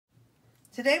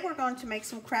Today we're going to make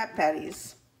some crab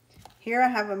patties. Here I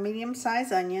have a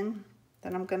medium-sized onion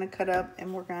that I'm going to cut up,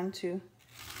 and we're going to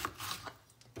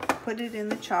put it in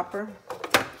the chopper,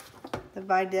 the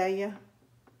Vidalia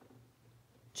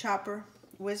chop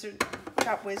wizard.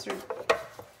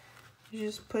 You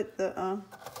just put the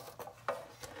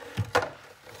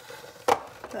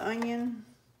onion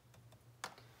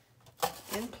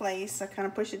in place. I kind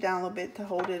of push it down a little bit to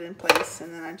hold it in place,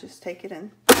 and then I just take it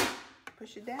and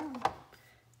push it down.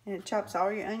 And it chops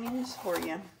all your onions for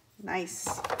you. Nice.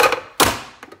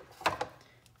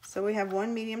 So we have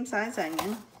one medium-sized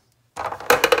onion.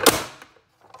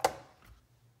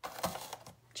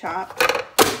 Chopped.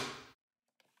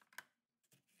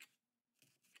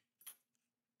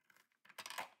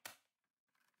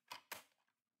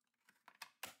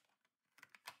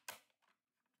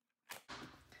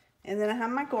 And then I have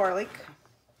my garlic.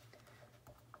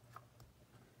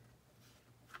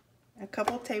 A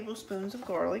couple tablespoons of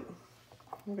garlic.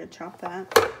 I'm going to chop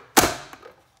that.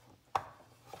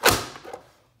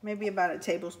 Maybe about a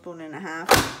tablespoon and a half.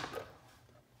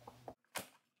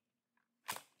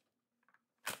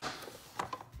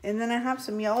 And then I have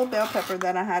some yellow bell pepper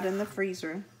that I had in the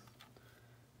freezer.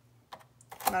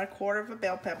 About a quarter of a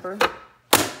bell pepper.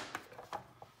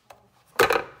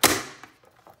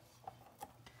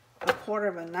 A quarter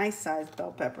of a nice sized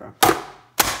bell pepper.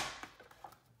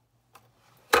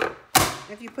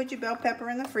 If you put your bell pepper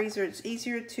in the freezer, it's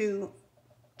easier to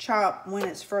chop when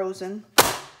it's frozen.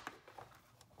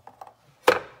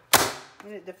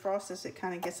 When it defrosts, it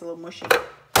kind of gets a little mushy.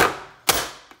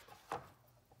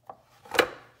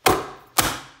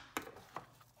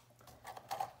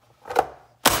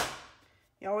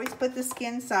 You always put the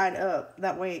skin side up.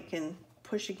 That way it can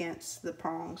push against the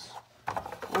prongs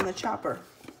on the chopper.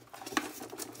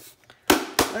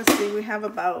 Let's see, we have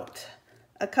about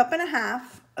a cup and a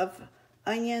half of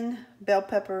onion, bell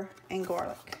pepper, and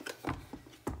garlic.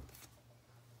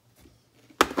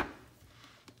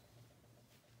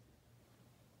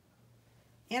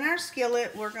 In our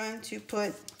skillet, we're going to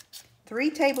put 3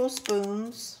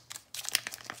 tablespoons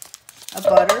of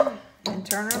butter and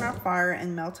turn on our fire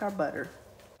and melt our butter.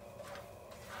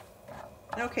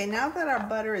 Okay, now that our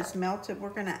butter is melted, we're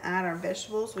going to add our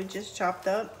vegetables we just chopped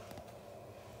up.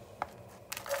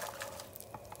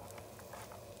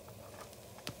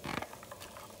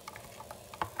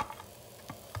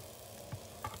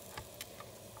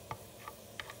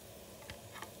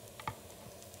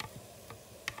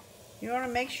 You want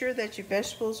to make sure that your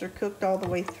vegetables are cooked all the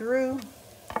way through.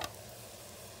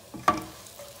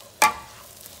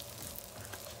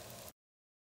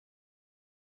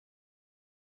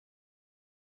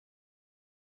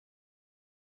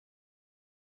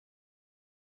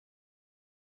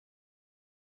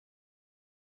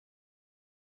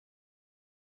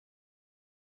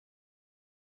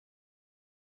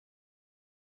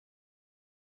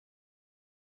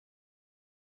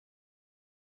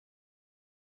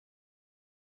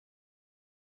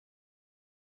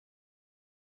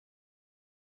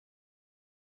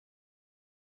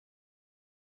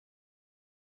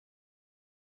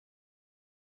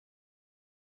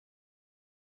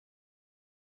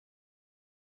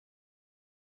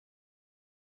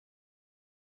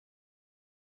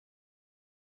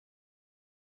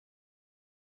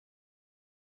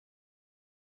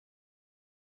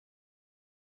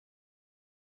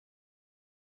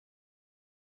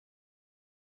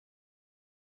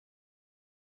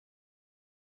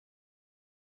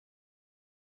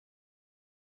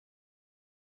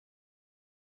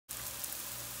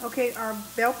 Okay, our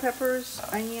bell peppers,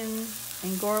 onion,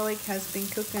 and garlic has been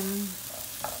cooking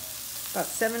about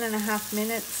 7.5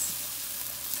 minutes.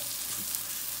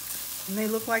 And they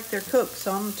look like they're cooked,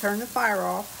 so I'm going to turn the fire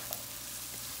off.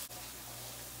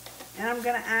 And I'm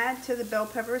going to add to the bell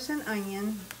peppers and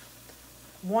onion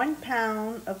 1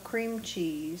 pound of cream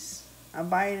cheese. I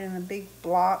buy it in the big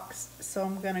blocks, so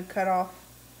I'm going to cut off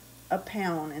a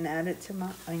pound and add it to my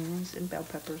onions and bell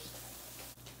peppers.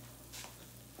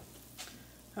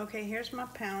 Okay, here's my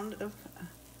pound of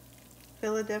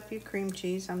Philadelphia cream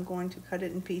cheese. I'm going to cut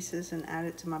it in pieces and add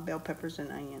it to my bell peppers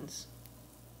and onions.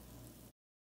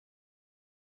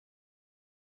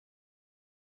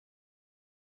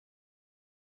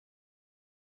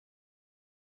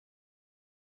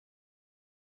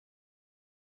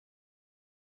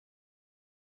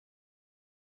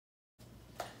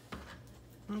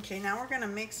 Okay, now we're going to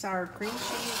mix our cream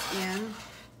cheese in.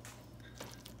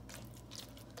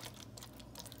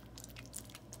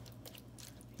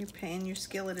 Your pan, your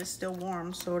skillet is still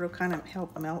warm, so it'll kind of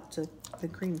help melt the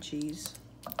cream cheese.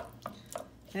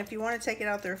 And if you want to take it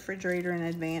out the refrigerator in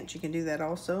advance, you can do that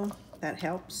also. That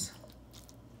helps.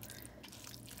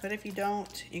 But if you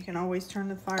don't, you can always turn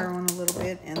the fire on a little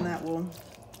bit and that will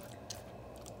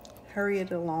hurry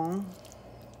it along.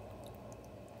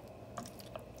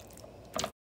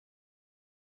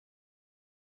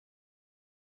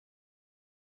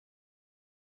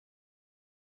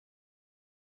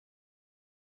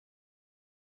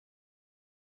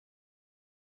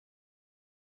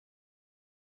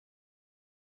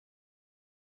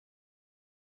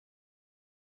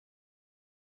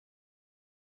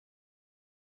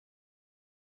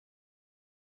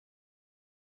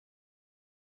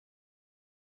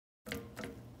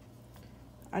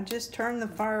 I just turned the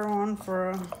fire on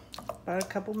for about a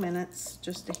couple minutes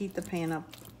just to heat the pan up.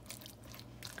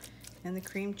 And the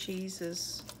cream cheese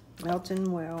is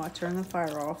melting well. I turn the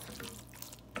fire off.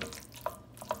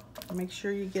 Make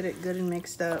sure you get it good and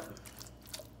mixed up.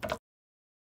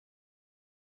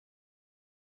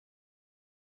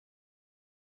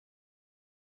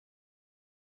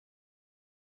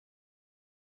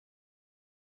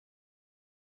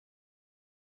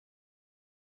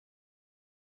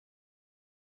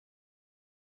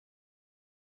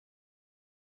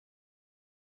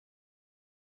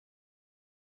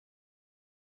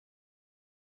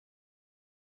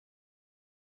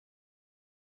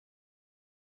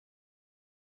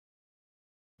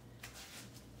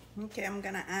 Okay, I'm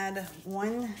gonna add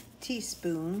 1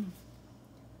 teaspoon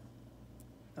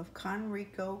of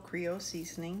Konriko Creole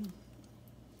seasoning,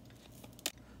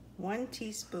 1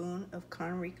 teaspoon of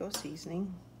Konriko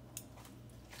seasoning.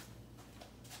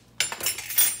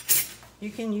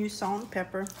 You can use salt and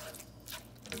pepper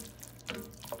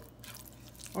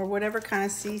or whatever kind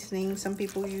of seasoning. Some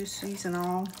people use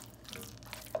seasonal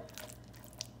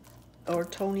or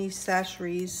Tony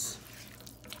Chachere's.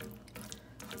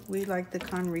 We like the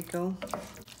Konriko.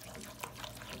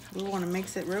 We want to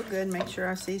mix it real good, make sure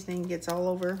our seasoning gets all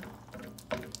over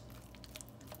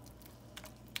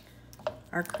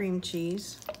our cream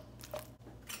cheese.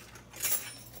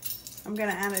 I'm going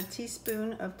to add a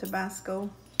teaspoon of Tabasco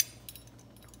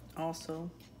also.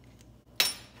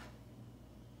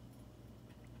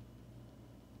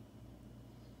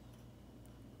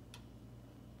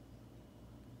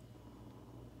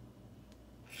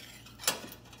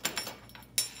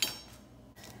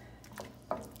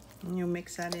 And you'll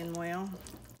mix that in well.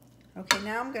 Okay,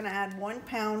 now I'm going to add 1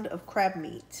 pound of crab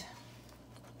meat.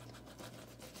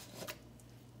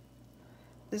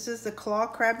 This is the claw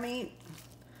crab meat.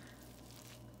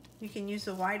 You can use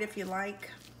the white if you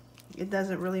like. It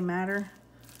doesn't really matter.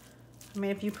 I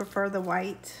mean, if you prefer the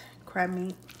white crab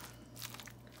meat,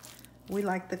 we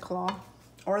like the claw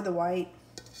or the white.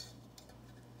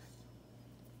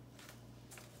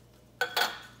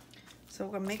 So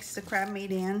we're gonna mix the crab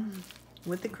meat in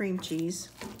with the cream cheese.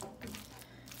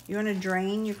 You want to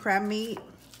drain your crab meat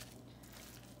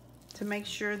to make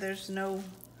sure there's no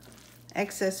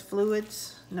excess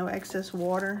fluids, no excess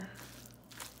water.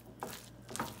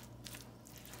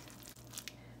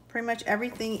 Pretty much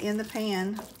everything in the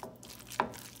pan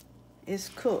is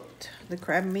cooked. The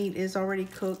crab meat is already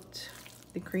cooked.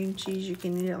 The cream cheese, you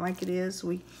can eat it like it is.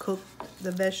 We cooked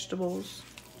the vegetables.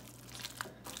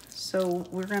 So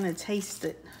we're gonna taste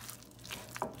it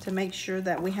to make sure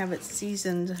that we have it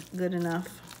seasoned good enough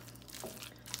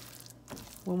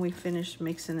when we finish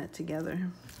mixing it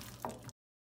together.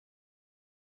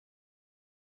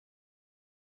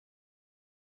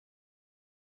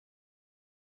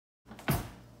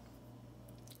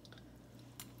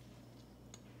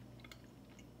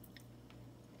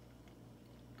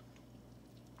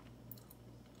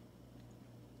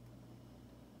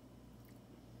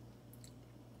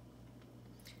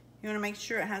 You want to make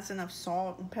sure it has enough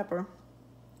salt and pepper.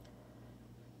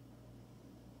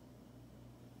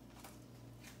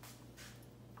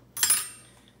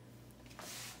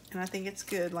 And I think it's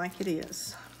good like it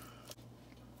is.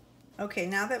 Okay,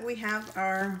 now that we have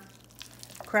our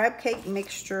crab cake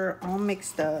mixture all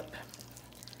mixed up,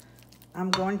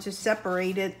 I'm going to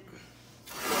separate it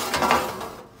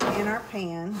in our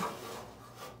pan.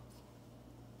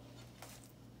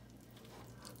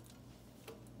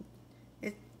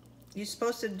 You're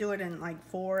supposed to do it in like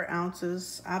 4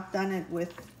 ounces. I've done it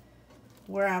with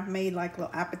where I've made like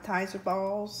little appetizer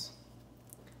balls,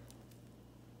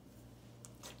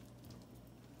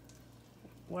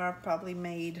 where I've probably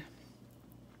made,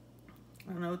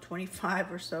 I don't know, 25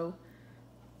 or so.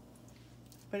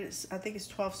 But I think it's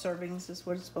 12 servings is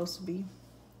what it's supposed to be.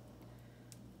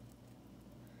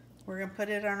 We're gonna put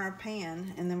it on our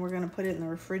pan and then we're gonna put it in the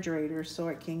refrigerator so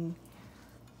it can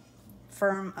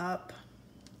firm up.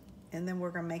 And then we're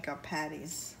gonna make our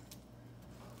patties.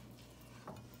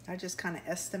 I just kind of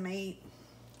estimate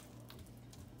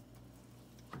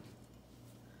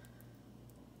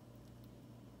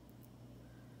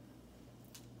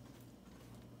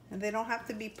And they don't have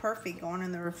to be perfect going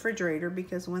in the refrigerator,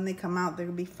 because when they come out,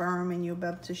 they'll be firm and you'll be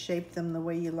able to shape them the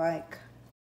way you like.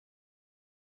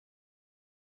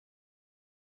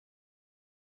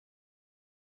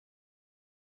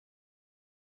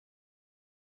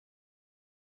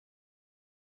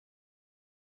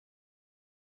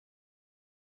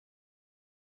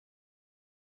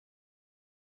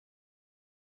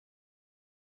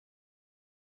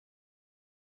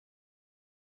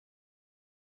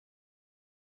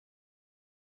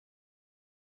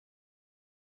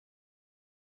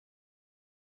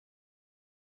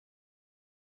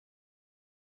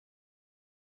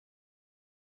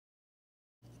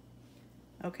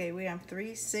 Okay, we have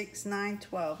 3, 6, 9,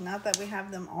 12. Now that we have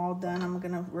them all done, I'm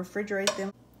gonna refrigerate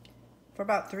them for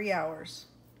about 3 hours.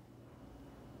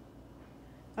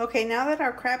 Okay, now that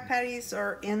our crab patties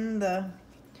are in the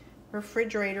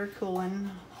refrigerator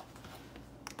cooling,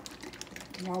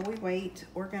 while we wait,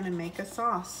 we're gonna make a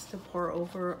sauce to pour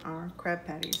over our crab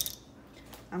patties.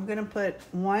 I'm gonna put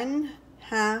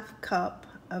 1/2 cup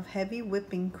of heavy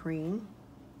whipping cream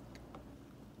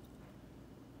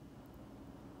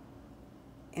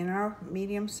in our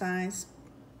medium-sized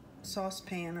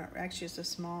saucepan, or actually it's a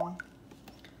small.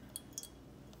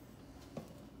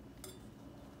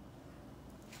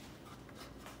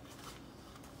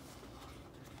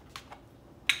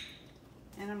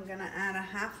 And I'm gonna add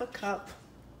 1/2 cup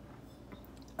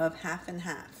of 1/2 and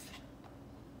 1/2.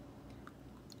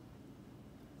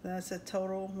 That's a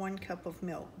total 1 cup of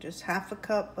milk. Just 1/2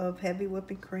 cup of heavy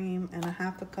whipping cream and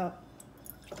 1/2 cup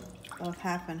of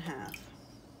 1/2 and 1/2.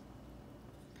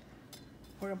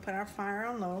 We're gonna put our fire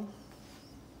on low.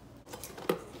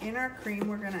 In our cream,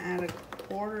 we're gonna add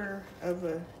 1/4 of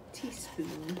a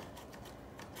teaspoon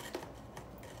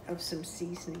of some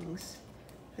seasonings.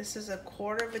 This is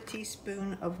 1/4 of a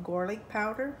teaspoon of garlic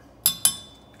powder.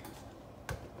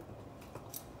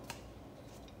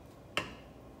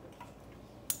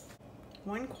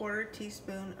 One-quarter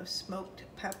teaspoon of smoked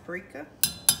paprika,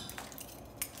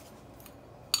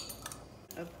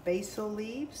 of basil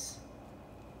leaves,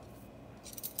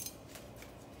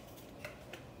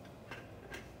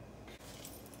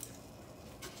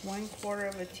 one-quarter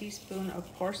of a teaspoon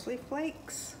of parsley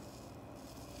flakes,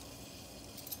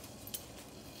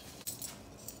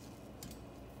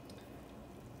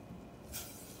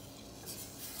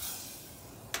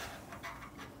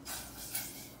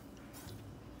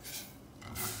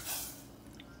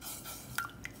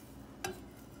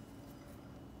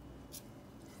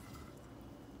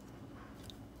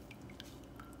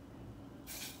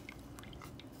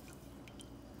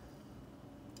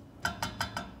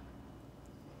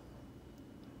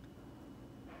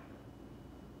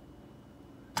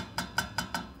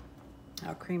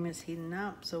 our cream is heating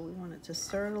up, so we want it to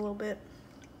stir it a little bit.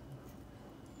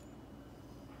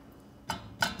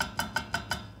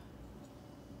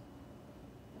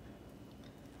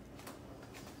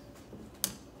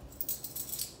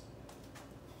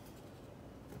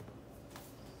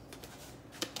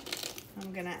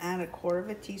 I'm gonna add 1/4 of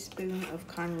a teaspoon of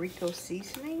konriko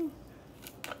seasoning.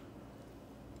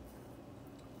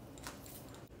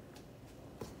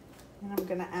 And I'm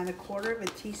gonna add 1/4 of a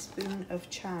teaspoon of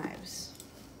chives.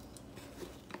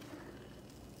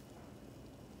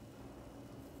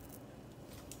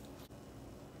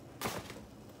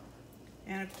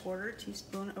 And 1/4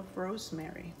 teaspoon of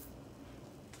rosemary.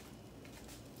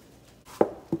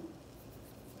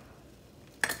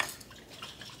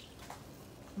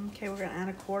 Okay, we're gonna add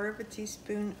 1/4 of a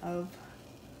teaspoon of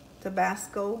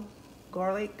Tabasco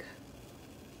garlic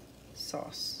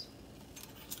sauce.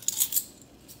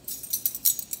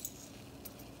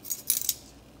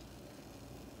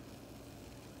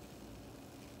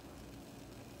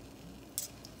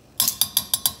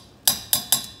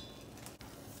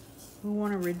 We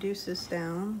want to reduce this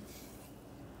down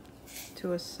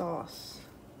to a sauce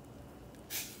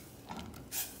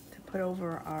to put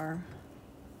over our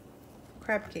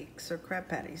crab cakes or crab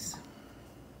patties.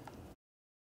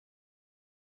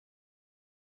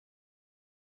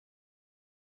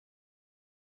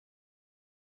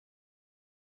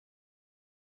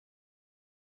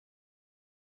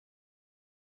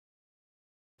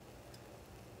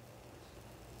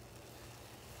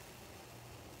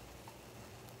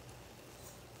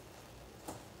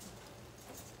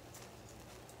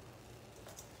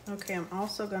 Okay, I'm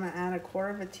also going to add 1/4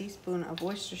 of a teaspoon of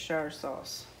Worcestershire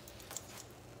sauce.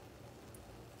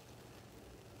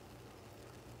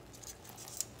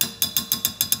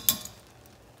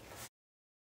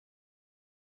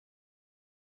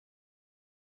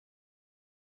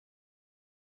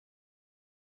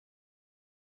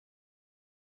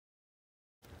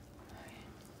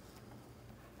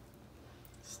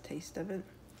 Just taste of it.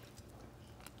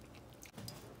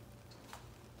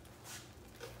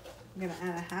 I'm gonna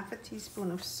add a half a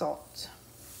teaspoon of salt.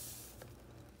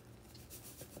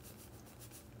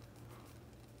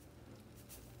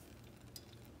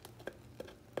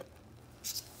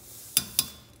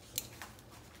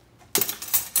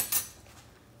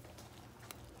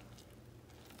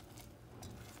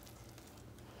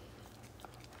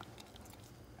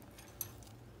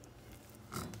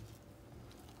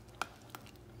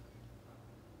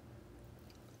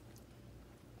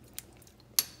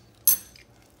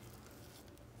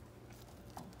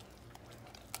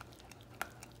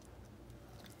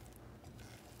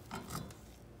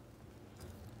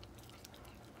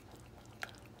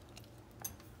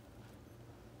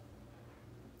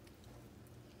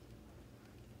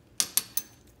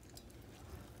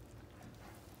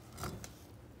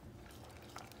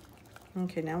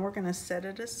 Okay, now we're gonna set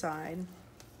it aside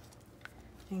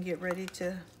and get ready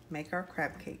to make our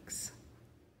crab cakes.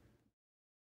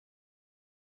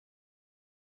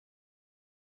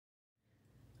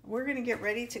 We're gonna get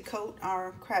ready to coat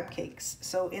our crab cakes.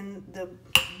 So in the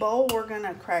bowl, we're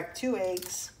gonna crack 2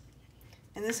 eggs,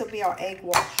 and this will be our egg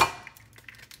wash.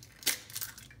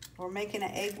 We're making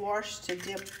an egg wash to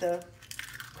dip the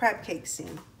crab cakes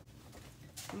in.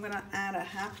 I'm gonna add a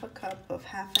half a cup of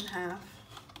half and half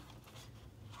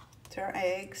to our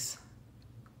eggs.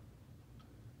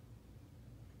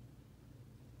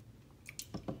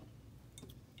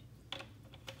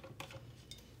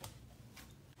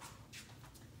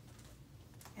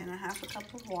 And a half a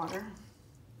cup of water.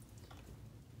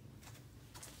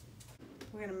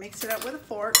 We're gonna mix it up with a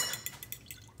fork.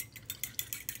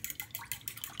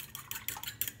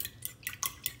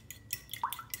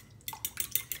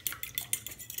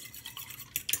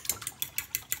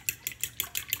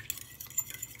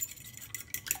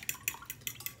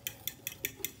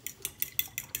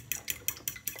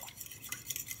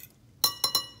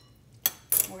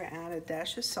 We're gonna add a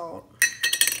dash of salt.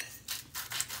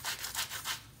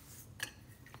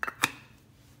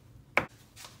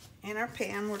 In our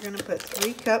pan, we're gonna put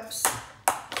 3 cups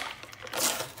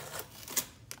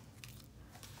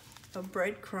of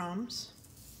breadcrumbs.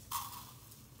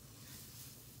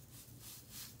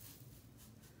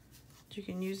 You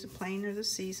can use the plain or the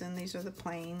seasoned. These are the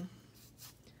plain.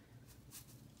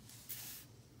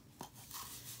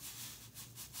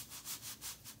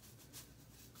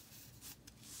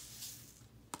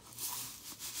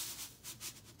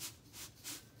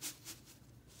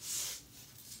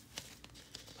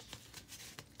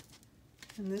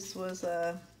 And this was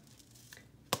a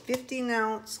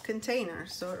 15-ounce container,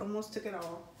 so it almost took it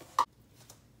all.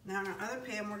 Now in our other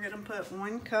pan, we're gonna put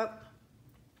 1 cup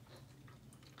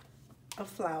of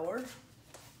flour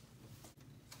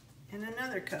and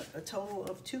another cup, a total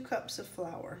of 2 cups of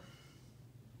flour.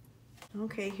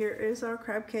 Okay, here is our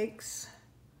crab cakes.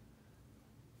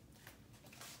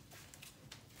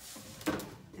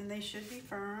 And they should be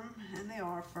firm, and they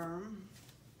are firm.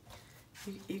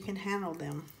 You can handle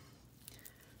them.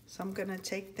 So I'm gonna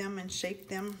take them and shape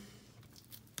them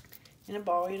in a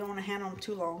ball. You don't wanna handle them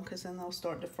too long because then they'll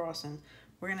start defrosting.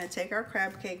 We're gonna take our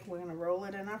crab cake, we're gonna roll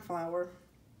it in our flour.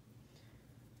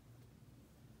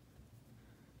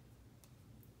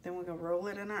 Then we're gonna roll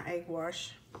it in our egg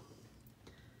wash.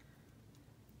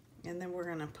 And then we're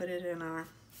gonna put it in our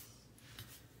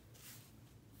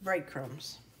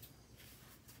breadcrumbs.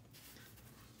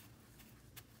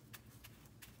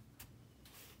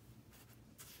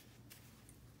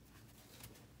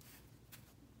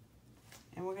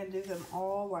 And we're gonna do them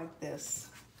all like this.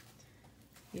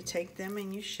 You take them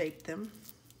and you shape them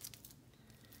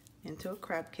into a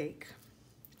crab cake,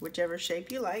 whichever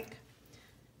shape you like.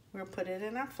 We'll put it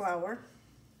in our flour.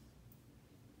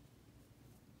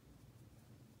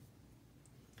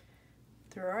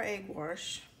 Through our egg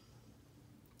wash.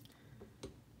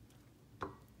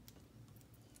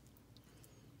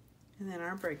 And then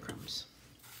our breadcrumbs.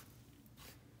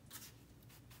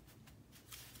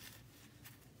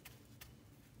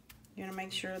 You're gonna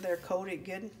make sure they're coated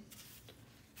good.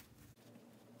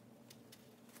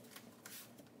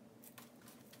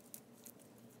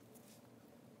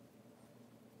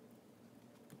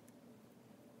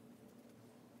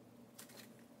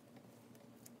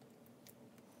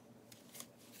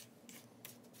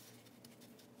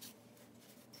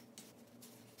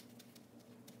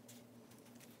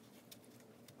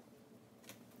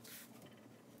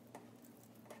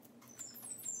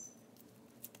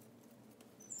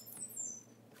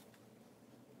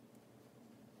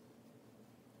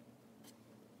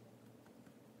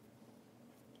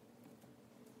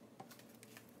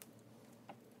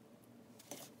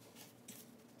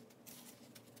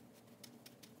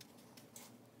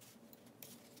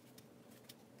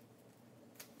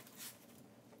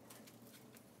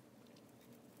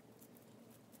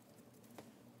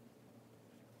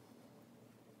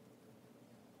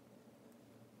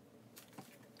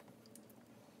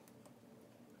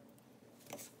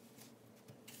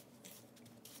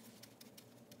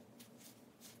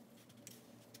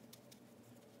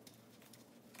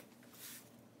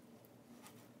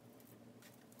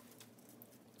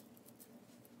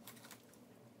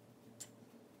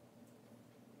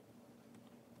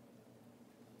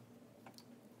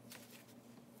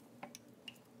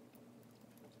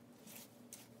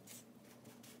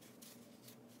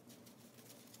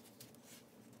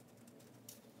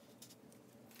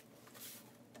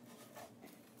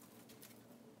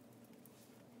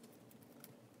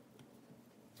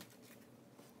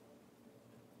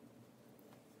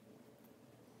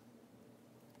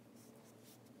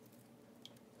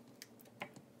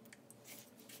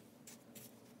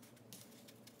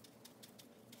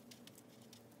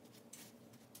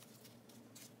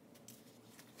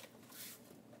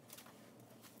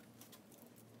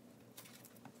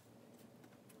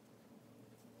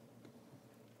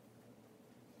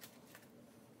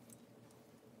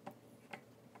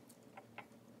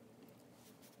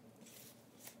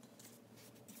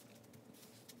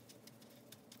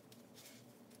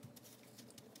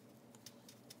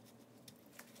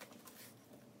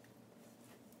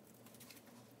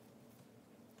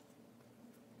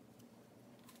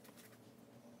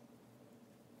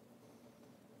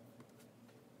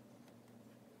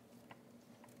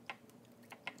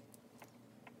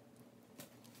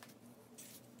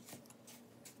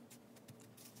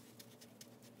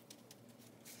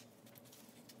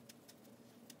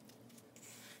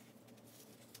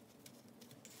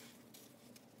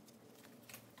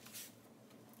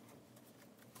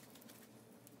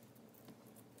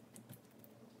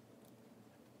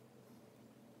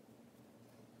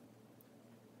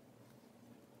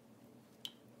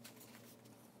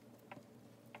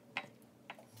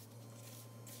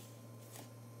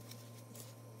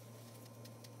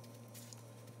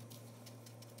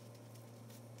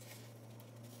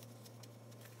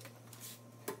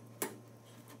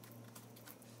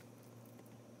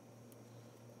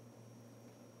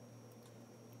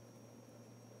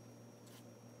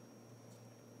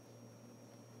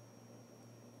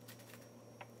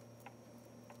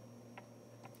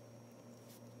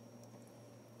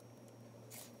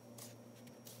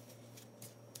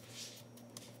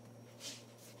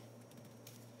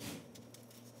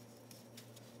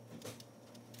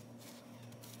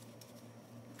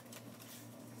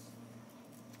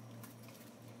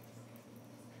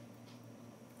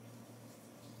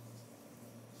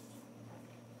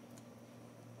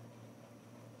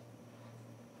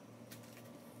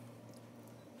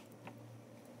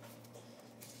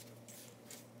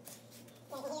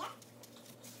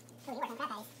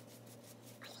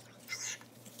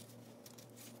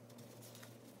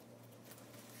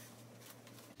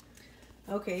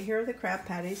 Okay, here are the crab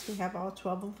patties. We have all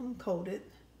 12 of them coated.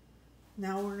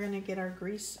 Now we're going to get our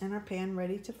grease in our pan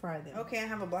ready to fry them. Okay, I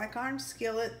have a black iron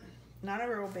skillet, not a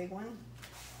real big one.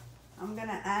 I'm going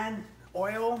to add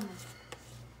oil.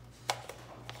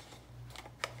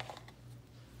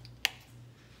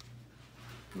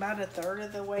 About a third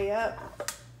of the way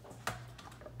up.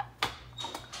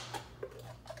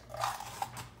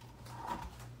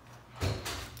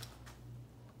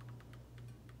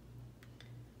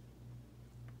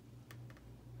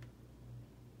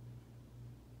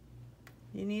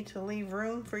 You need to leave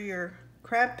room for your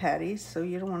crab patties, so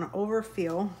you don't want to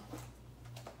overfill.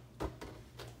 I'm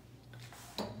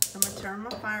going to turn my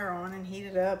fire on and heat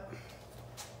it up.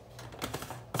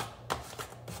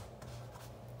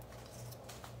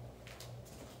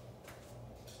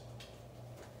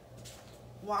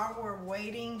 While we're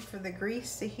waiting for the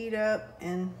grease to heat up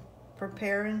and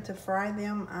preparing to fry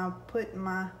them, I'll put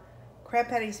my crab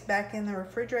patties back in the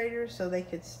refrigerator so they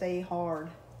could stay hard.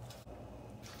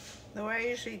 The way I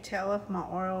usually tell if my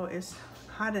oil is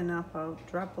hot enough, I'll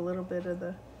drop a little bit of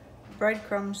the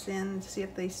breadcrumbs in to see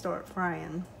if they start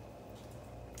frying.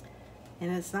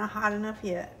 And it's not hot enough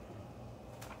yet.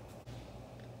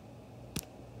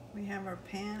 We have our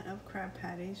pan of crab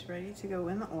patties ready to go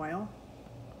in the oil.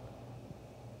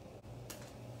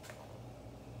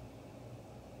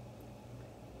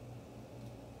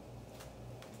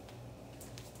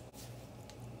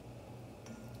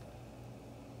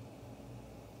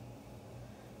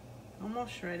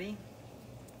 Almost ready.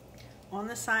 On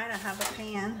the side I have a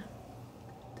pan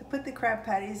to put the crab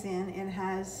patties in. It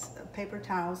has paper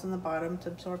towels on the bottom to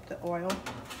absorb the oil,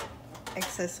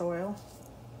 excess oil.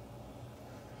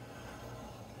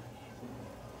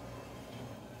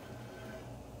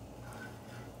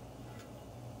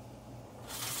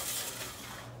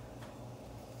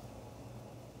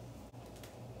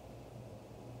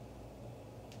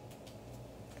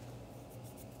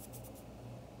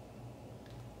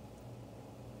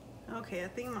 Okay, I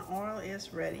think my oil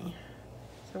is ready.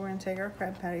 So we're going to take our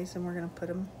crab patties and we're going to put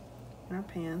them in our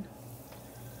pan.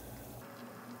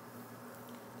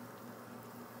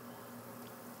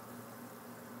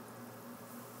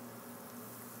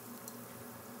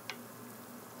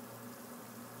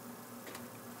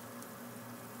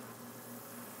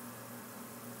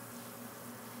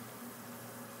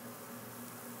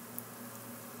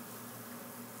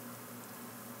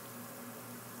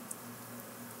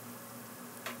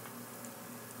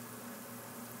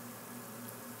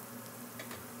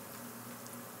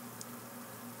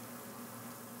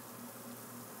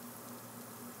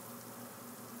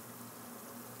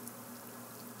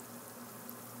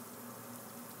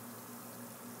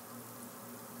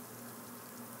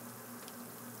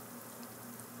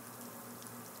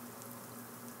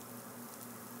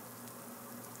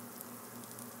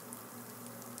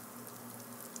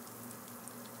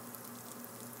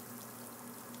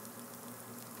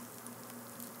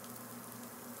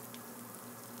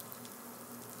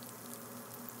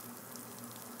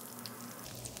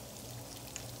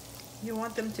 You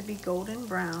want them to be golden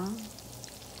brown.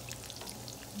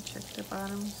 Check the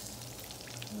bottoms.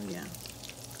 Oh yeah.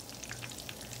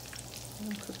 I'm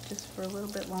going to cook this for a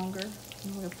little bit longer.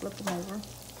 I'm going to flip them over.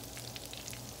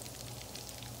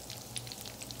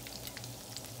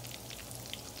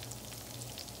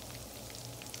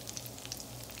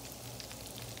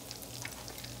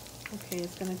 Okay,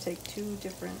 it's going to take two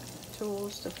different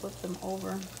tools to flip them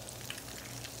over.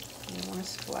 You want to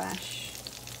splash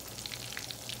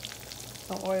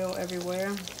the oil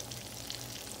everywhere.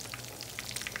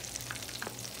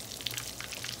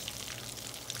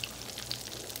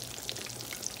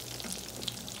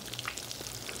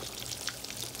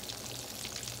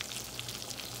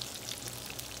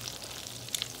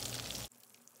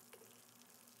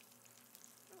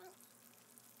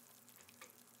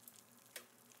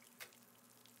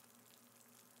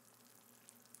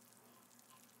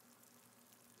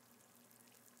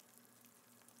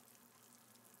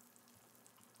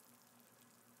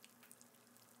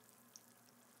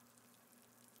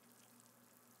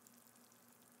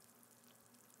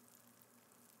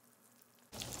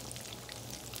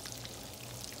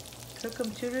 Cook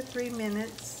them 2 to 3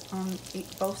 minutes on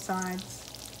both sides.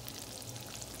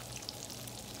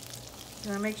 You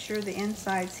want to make sure the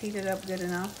inside's heated up good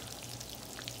enough.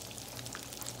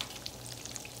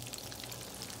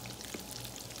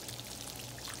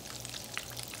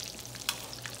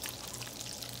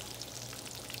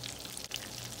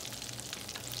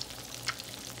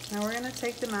 Now we're going to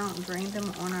take them out and drain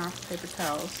them on our paper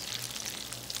towels.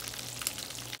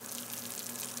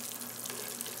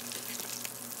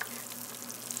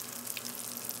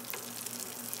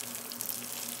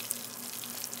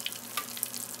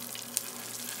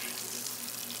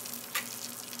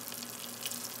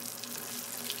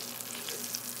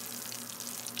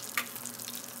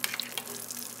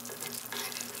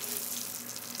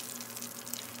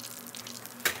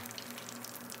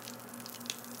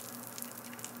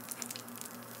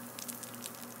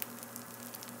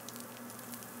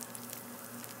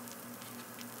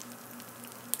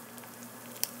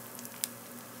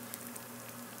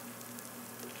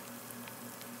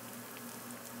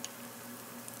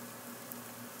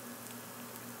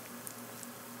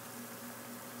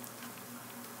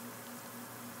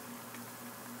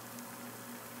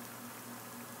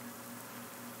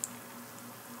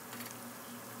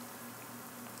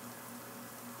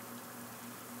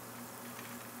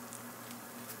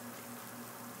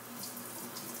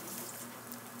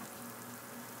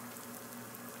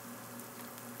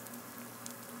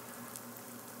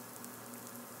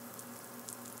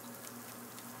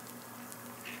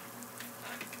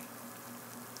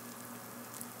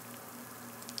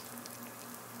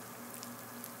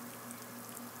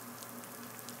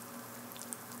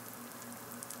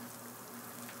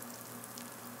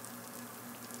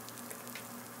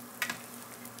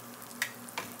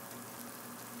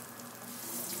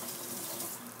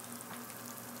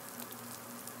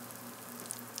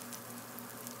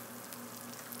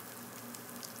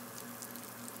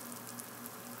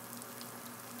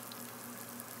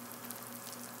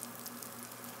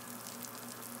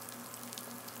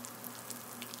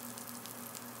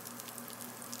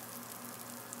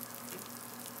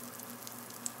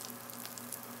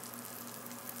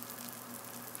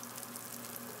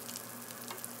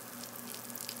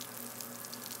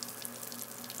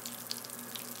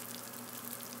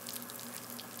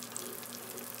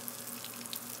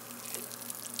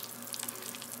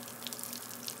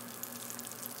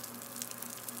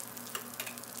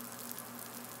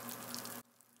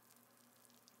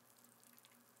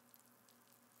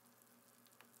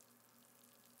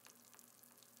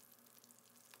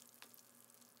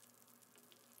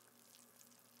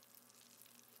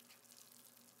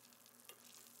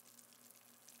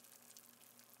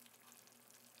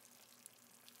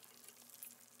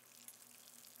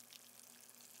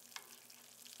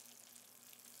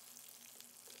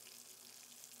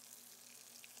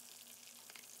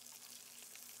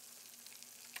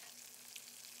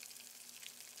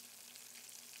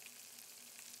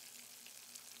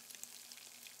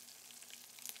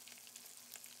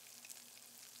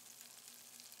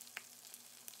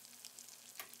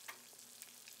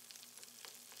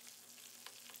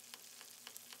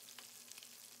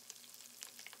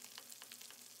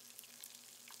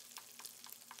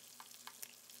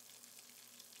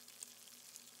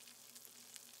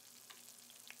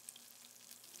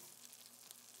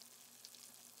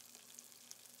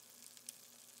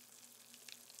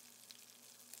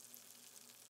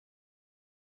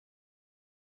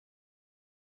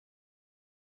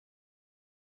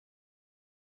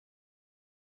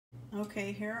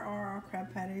 Okay, here are our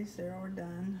crab patties. They're all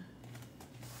done.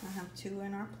 I have 2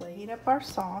 in our plate. Heat up our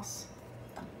sauce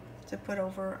to put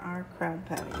over our crab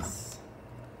patties.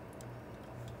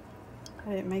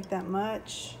 I didn't make that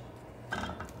much.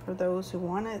 For those who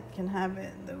want it, can have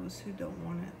it. Those who don't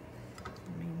want it,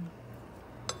 I mean,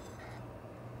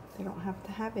 they don't have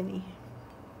to have any.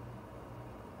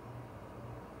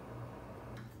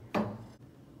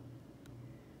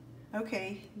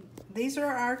 Okay, these are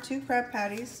our 2 crab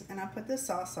patties, and I put the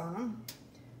sauce on them,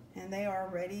 and they are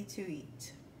ready to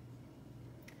eat.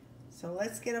 So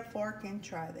let's get a fork and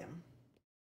try them.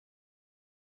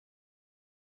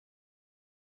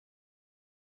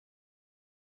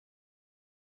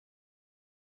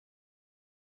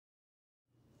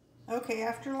 Okay,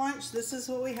 after lunch, this is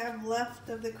what we have left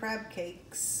of the crab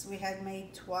cakes. We had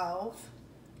made 12,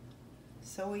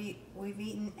 so we've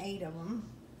eaten 8 of them.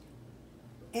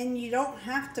 And you don't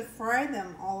have to fry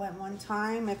them all at one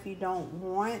time if you don't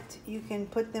want. You can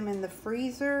put them in the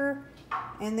freezer,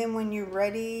 and then when you're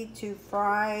ready to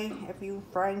fry, if you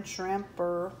frying shrimp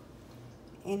or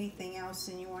anything else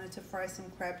and you wanted to fry some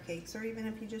crab cakes, or even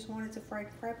if you just wanted to fry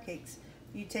crab cakes,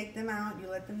 you take them out, you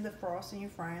let them defrost, and you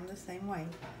fry them the same way.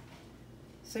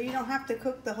 So you don't have to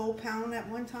cook the whole pound at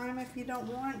one time if you don't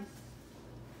want.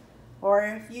 Or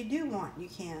if you do want, you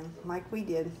can, like we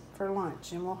did for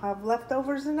lunch. And we'll have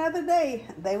leftovers another day.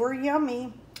 They were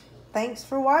yummy. Thanks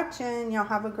for watching. Y'all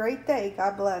have a great day.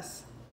 God bless.